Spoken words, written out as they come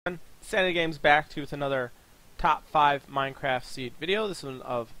Sandy Games back to with another top 5 Minecraft seed video. This one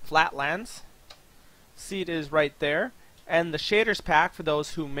of Flatlands. Seed is right there. And the shaders pack, for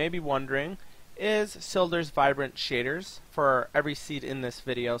those who may be wondering, is Sildurs Vibrant shaders for every seed in this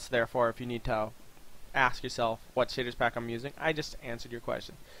video. So therefore, if you need to ask yourself what shaders pack I'm using, I just answered your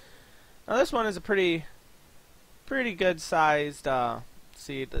question. Now this one is a pretty good sized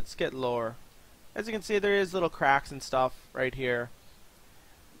seed. Let's get lower. As you can see, there is little cracks and stuff right here.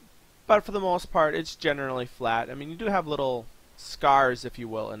 But for the most part, it's generally flat. I mean, you do have little scars, if you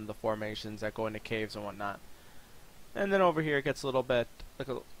will, in the formations that go into caves and whatnot. And then over here it gets a little bit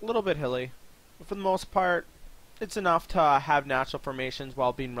hilly. But for the most part, it's enough to have natural formations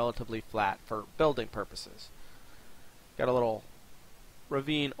while being relatively flat for building purposes. Got a little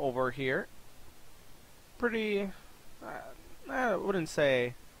ravine over here. Pretty, I wouldn't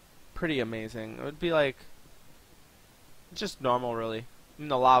say pretty amazing. It would be like just normal, really. And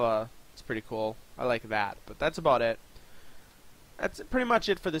the lava is pretty cool. I like that, but that's about it. That's pretty much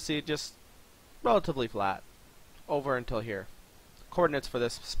it for the seed. Just relatively flat over until here. Coordinates for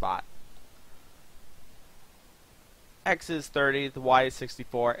this spot: X is 30, the Y is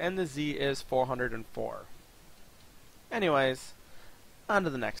 64, and the Z is 404. Anyways, on to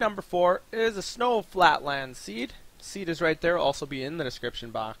the next. Number 4 is a snow flatland seed. Seed is right there. Will also be in the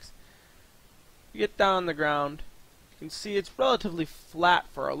description box. You get down on the ground. You can see it's relatively flat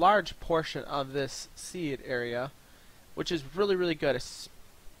for a large portion of this seed area, which is really good.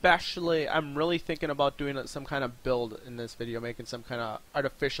 Especially, I'm really thinking about doing some kind of build in this video, making some kind of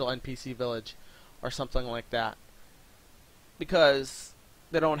artificial NPC village or something like that, because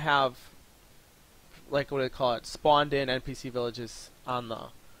they don't have, like, what do they call it, spawned in NPC villages on the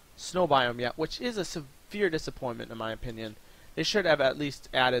snow biome yet, which is a severe disappointment in my opinion. They should have at least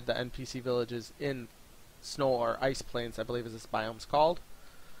added the NPC villages in snow or ice plains, I believe is this biome's called.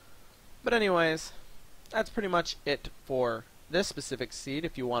 But anyways, that's pretty much it for this specific seed.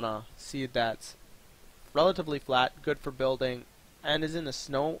 If you want a seed that's relatively flat, good for building, and is in the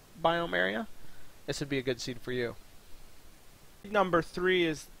snow biome area, this would be a good seed for you. Number 3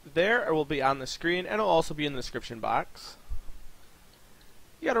 is there. It will be on the screen, and it will also be in the description box.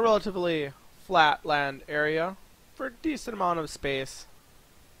 You got a relatively flat land area for a decent amount of space.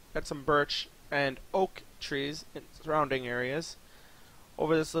 Got some birch and oak trees in surrounding areas.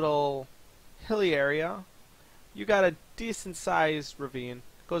 Over this little hilly area, you got a decent sized ravine.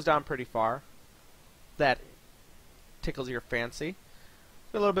 Goes down pretty far. That tickles your fancy.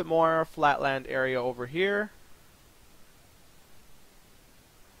 A little bit more flatland area over here.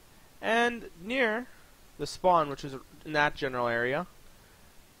 And near the spawn, which is in that general area,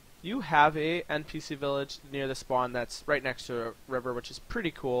 you have a NPC village near the spawn that's right next to a river, which is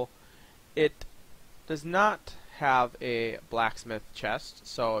pretty cool. It does not have a blacksmith chest,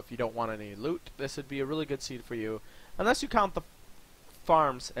 so if you don't want any loot, this would be a really good seed for you. Unless you count the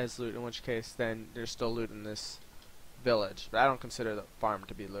farms as loot, in which case then there's still loot in this village. But I don't consider the farm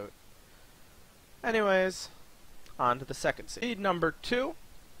to be loot. Anyways, on to the second seed. Seed number 2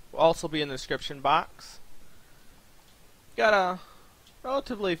 will also be in the description box. Got a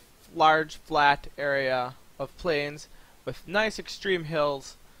relatively large flat area of plains with nice extreme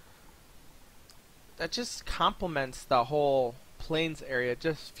hills that just complements the whole plains area. It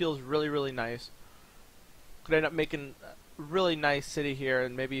just feels really nice. Could end up making a really nice city here,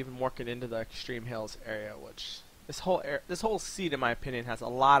 and maybe even working into the extreme hills area, which this whole seed, in my opinion, has a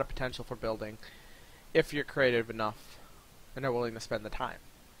lot of potential for building if you're creative enough and are willing to spend the time.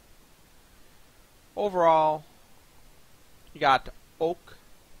 Overall, you got oak,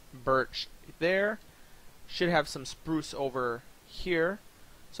 birch there. Should have some spruce over here.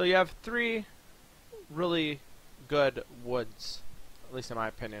 So you have 3 really good woods, at least in my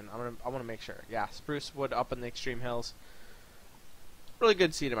opinion. I want to make sure. Yeah, spruce wood up in the extreme hills. Really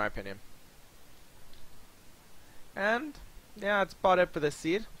good seed in my opinion. And yeah, that's about it for this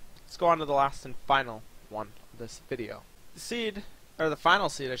seed. Let's go on to the last and final one of this video. The seed, or the final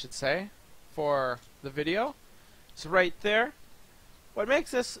seed I should say, for the video is right there. What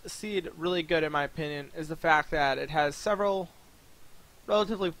makes this seed really good in my opinion is the fact that it has several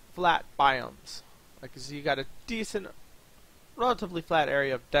relatively flat biomes. Like you see, you got a decent, relatively flat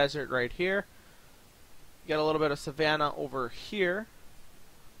area of desert right here. You got a little bit of savanna over here,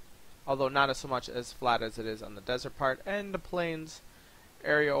 although not as so much as flat as it is on the desert part, and the plains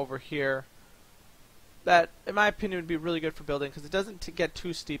area over here. That, in my opinion, would be really good for building because it doesn't get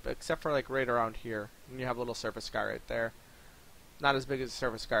too steep, except for like right around here. And you have a little surface scar right there. Not as big as a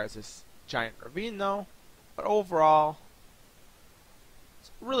surface scar as this giant ravine, though. But overall, it's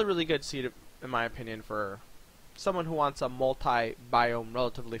a really good seed, in my opinion, for someone who wants a multi-biome,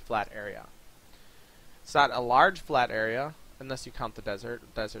 relatively flat area. It's not a large flat area, unless you count the desert.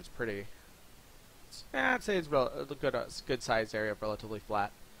 The desert's pretty... I'd say it's a good sized area, relatively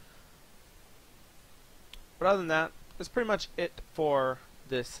flat. But other than that, that's pretty much it for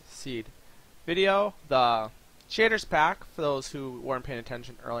this seed video. The shaders pack, for those who weren't paying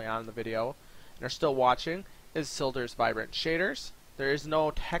attention early on in the video and are still watching, is Sildurs Vibrant Shaders. There is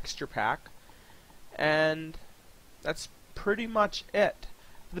no texture pack, and that's pretty much it.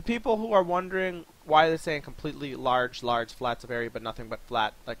 For the people who are wondering why they're saying completely large flats of area but nothing but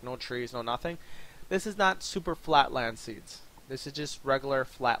flat, like no trees, no nothing, this is not super flatland seeds. This is just regular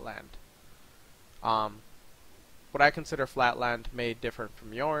flatland. What I consider flatland may differ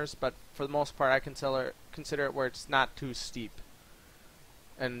from yours, but for the most part I consider it where it's not too steep.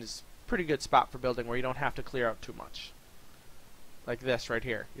 And it's a pretty good spot for building where you don't have to clear out too much. Like this right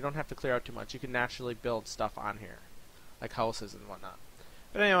here. You don't have to clear out too much. You can naturally build stuff on here. Like houses and whatnot.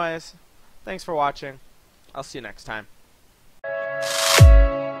 But anyways, thanks for watching. I'll see you next time.